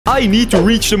I need to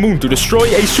reach the moon to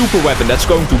destroy a super weapon that's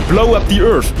going to blow up the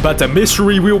Earth. But the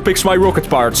mystery wheel picks my rocket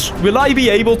parts. Will I be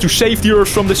able to save the Earth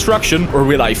from destruction, or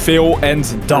will I fail and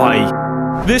die?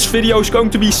 This video is going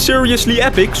to be seriously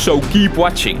epic, so keep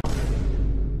watching.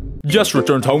 Just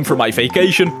returned home from my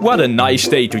vacation. What a nice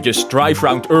day to just drive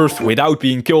around Earth without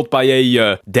being killed by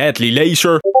a deadly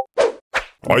laser.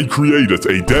 I created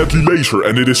a deadly laser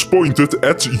and it is pointed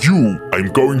at you.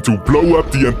 I'm going to blow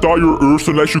up the entire Earth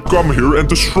unless you come here and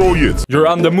destroy it. You're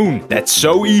on the moon. That's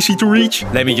so easy to reach.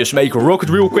 Let me just make a rocket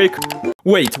real quick.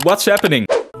 Wait, what's happening?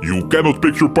 You cannot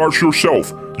pick your parts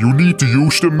yourself. You need to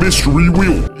use the mystery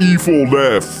wheel. Evil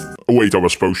left. Oh wait, I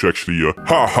was supposed to actually,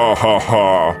 ha ha ha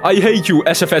ha. I hate you,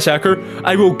 SFS Hacker.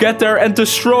 I will get there and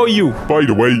destroy you. By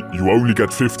the way, you only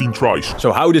get 15 tries.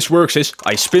 So how this works is,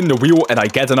 I spin the wheel and I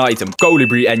get an item.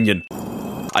 Colibri engine.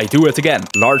 I do it again.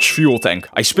 Large fuel tank.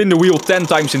 I spin the wheel 10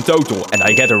 times in total and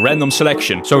I get a random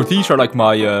selection. So these are like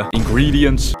my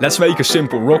ingredients. Let's make a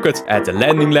simple rocket. Add the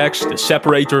landing legs, the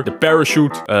separator, the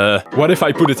parachute. What if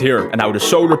I put it here? And now the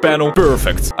solar panel.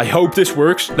 Perfect. I hope this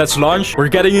works. Let's launch. We're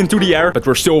getting into the air, but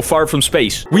we're still far from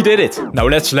space. We did it. Now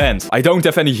let's land. I don't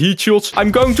have any heat shields.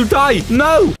 I'm going to die.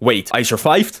 No. Wait, I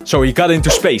survived. So we got into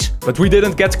space, but we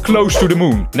didn't get close to the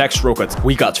moon. Next rocket.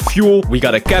 We got fuel. We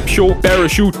got a capsule,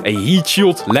 parachute, a heat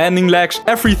shield, landing legs,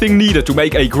 everything needed to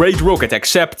make a great rocket,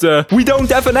 except we don't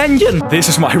have an engine. This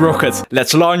is my rocket.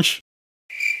 Let's launch.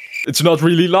 It's not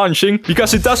really launching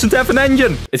because it doesn't have an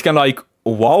engine. It can like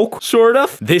walk, sort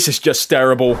of. This is just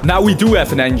terrible. Now we do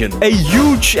have an engine. A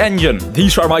huge engine.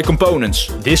 These are my components.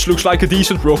 This looks like a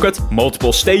decent rocket.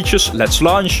 Multiple stages. Let's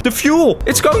launch. The fuel.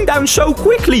 It's going down so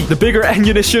quickly. The bigger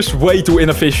engine is just way too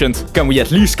inefficient. Can we at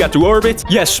least get to orbit?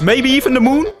 Yes, maybe even the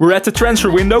moon. We're at the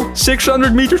transfer window.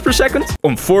 600 meters per second.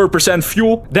 On 4%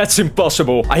 fuel. That's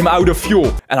impossible. I'm out of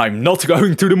fuel. And I'm not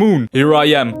going to the moon. Here I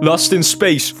am. Lost in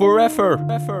space. Forever.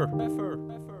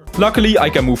 Luckily, I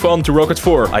can move on to Rocket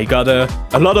 4. I got a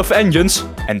lot of engines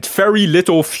and very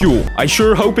little fuel. I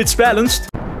sure hope it's balanced.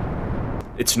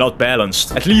 It's not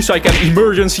balanced. At least I can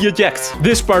emergency eject.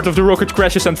 This part of the rocket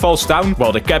crashes and falls down,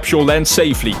 while the capsule lands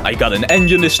safely. I got an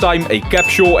engine this time, a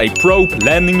capsule, a probe,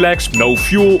 landing legs, no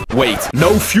fuel. Wait,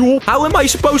 no fuel? How am I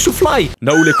supposed to fly?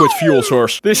 No liquid fuel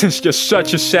source. This is just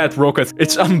such a sad rocket.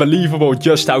 It's unbelievable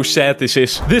just how sad this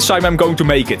is. This time I'm going to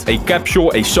make it. A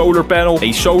capsule, a solar panel,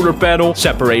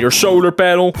 separator solar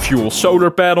panel, fuel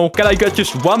solar panel. Can I get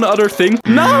just one other thing?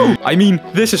 No! I mean,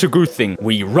 this is a good thing.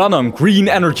 We run on green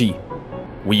energy.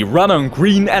 We run on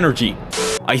green energy.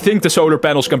 I think the solar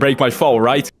panels can break my fall,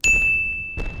 right?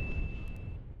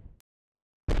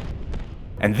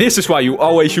 And this is why you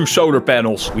always use solar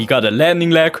panels. We got a landing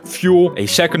leg, fuel, a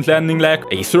second landing leg,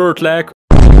 a third leg,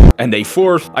 and a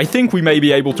fourth. I think we may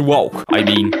be able to walk. I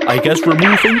mean, I guess we're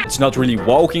moving. It's not really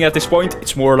walking at this point.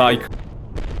 It's more like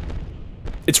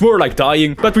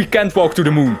dying, but we can't walk to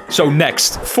the moon. So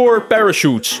next, 4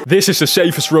 parachutes. This is the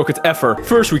safest rocket ever.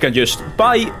 First we can just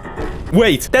buy...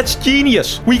 Wait, that's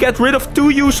genius. We get rid of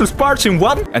 2 useless parts in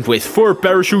one. And with 4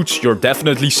 parachutes, you're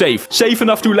definitely safe. Safe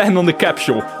enough to land on the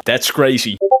capsule. That's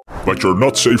crazy. But you're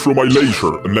not safe from my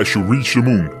laser unless you reach the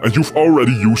moon. And you've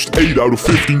already used 8 out of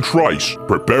 15 tries.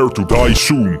 Prepare to die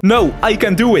soon. No, I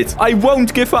can do it. I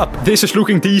won't give up. This is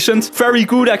looking decent. Very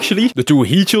good, actually. The 2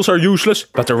 heat shields are useless,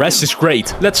 but the rest is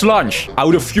great. Let's launch.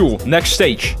 Out of fuel. Next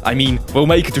stage. I mean, we'll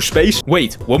make it to space.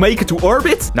 Wait, we'll make it to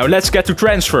orbit? Now let's get to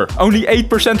transfer. Only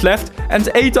 8% left and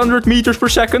 800 meters per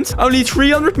second. Only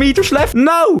 300 meters left.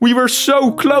 No, we were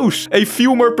so close. A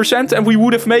few more percent and we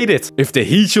would have made it. If the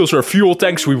heat shields were fuel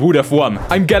tanks, we would have won.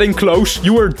 I'm getting close.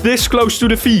 You were this close to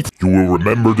defeat. You will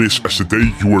remember this as the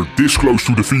day you were this close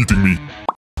to defeating me.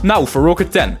 Now for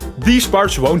Rocket 10. These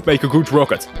parts won't make a good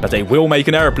rocket, but they will make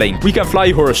an airplane. We can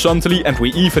fly horizontally and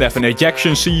we even have an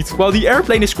ejection seat. While the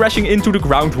airplane is crashing into the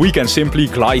ground, we can simply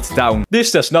glide down.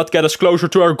 This does not get us closer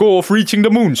to our goal of reaching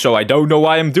the moon, so I don't know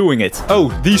why I'm doing it. Oh,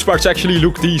 these parts actually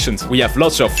look decent. We have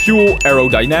lots of fuel,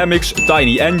 aerodynamics, a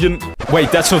tiny engine. Wait,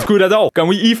 that's not good at all. Can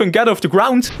we even get off the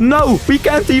ground? No, we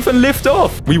can't even lift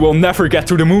off. We will never get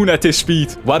to the moon at this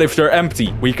speed. What if they're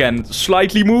empty? We can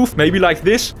slightly move, maybe like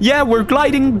this. Yeah, we're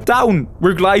gliding down.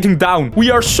 We're gliding down. We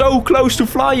are so close to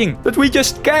flying, but we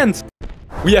just can't.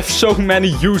 We have so many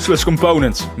useless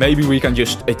components. Maybe we can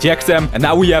just eject them. And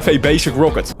now we have a basic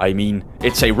rocket. I mean,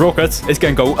 it's a rocket. It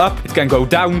can go up. It can go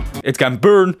down. It can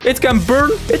burn. It can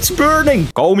burn. It's burning.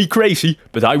 Call me crazy,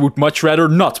 but I would much rather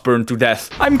not burn to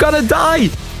death. I'm gonna die.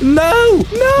 No.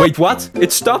 No. Wait, what?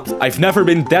 It stopped? I've never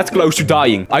been that close to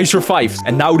dying. I survived.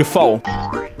 And now the fall.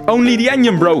 Only the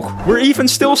engine broke. We're even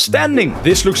still standing.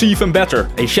 This looks even better.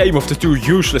 A shame of the two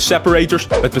useless separators,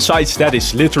 but besides that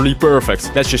is literally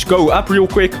perfect. Let's just go up real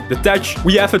quick. Detach.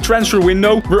 We have a transfer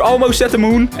window. We're almost at the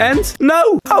moon. And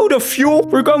no, out of fuel.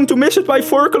 We're going to miss it by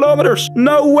 4 kilometers.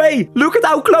 No way. Look at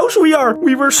how close we are.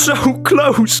 We were so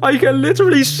close. I can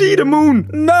literally see the moon.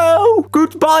 No.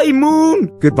 Goodbye,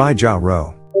 moon. Goodbye,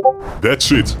 Jaro.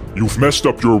 That's it. You've messed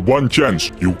up your one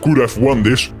chance. You could have won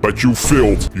this, but you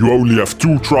failed. You only have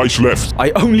 2 tries left.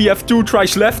 I only have 2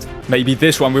 tries left. Maybe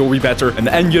this one will be better. An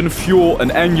engine, fuel,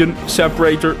 an engine,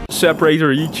 separator,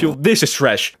 heat shield. This is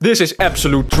trash. This is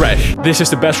absolute trash. This is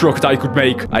the best rocket I could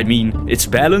make. I mean, it's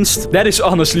balanced. That is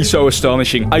honestly so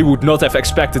astonishing. I would not have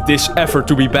expected this ever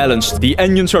to be balanced. The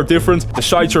engines are different, the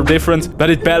sides are different, but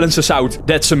it balances out.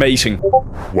 That's amazing.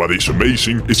 What is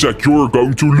amazing is that you're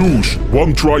going to lose.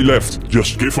 1 try left.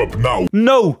 Just give up now.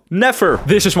 No, never.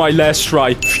 This is my last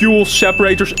try. Fuel,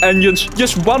 separators, engines.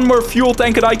 Just 1 more fuel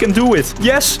tank and I can do it.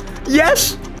 Yes.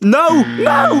 Yes! No!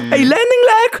 No! A landing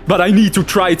leg! But I need to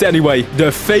try it anyway.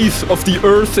 The fate of the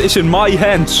Earth is in my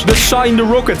hands. Design the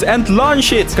rocket and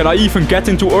launch it. Can I even get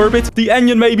into orbit? The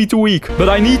engine may be too weak, but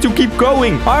I need to keep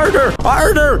going. Harder!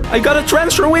 Harder! I got a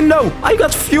transfer window. I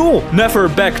got fuel. Never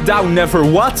back down. Never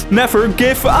what? Never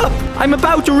give up. I'm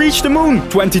about to reach the moon.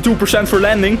 22% for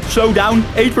landing. Slow down.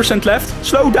 8% left.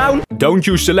 Slow down. Don't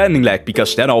use the landing leg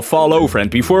because then I'll fall over and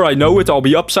before I know it, I'll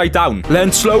be upside down.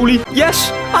 Land slowly.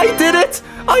 Yes! I did it!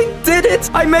 I did it!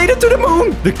 I made it to the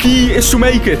moon! The key is to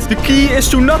make it. The key is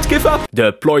to not give up.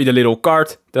 Deploy the little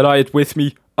cart that I had with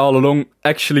me all along,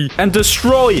 actually. And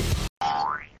destroy!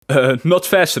 Not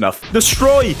fast enough.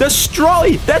 Destroy!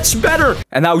 Destroy! That's better!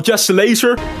 And now just a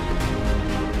laser.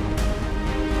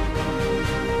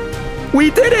 We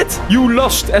did it! You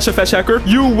lost, SFS Hacker.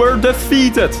 You were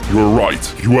defeated. You're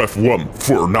right. You have won.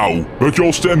 For now. But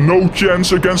you'll stand no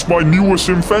chance against my newest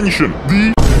invention.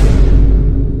 The...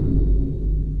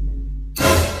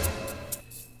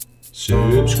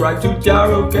 Subscribe to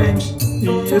Jaro Games. He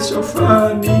is so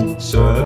funny.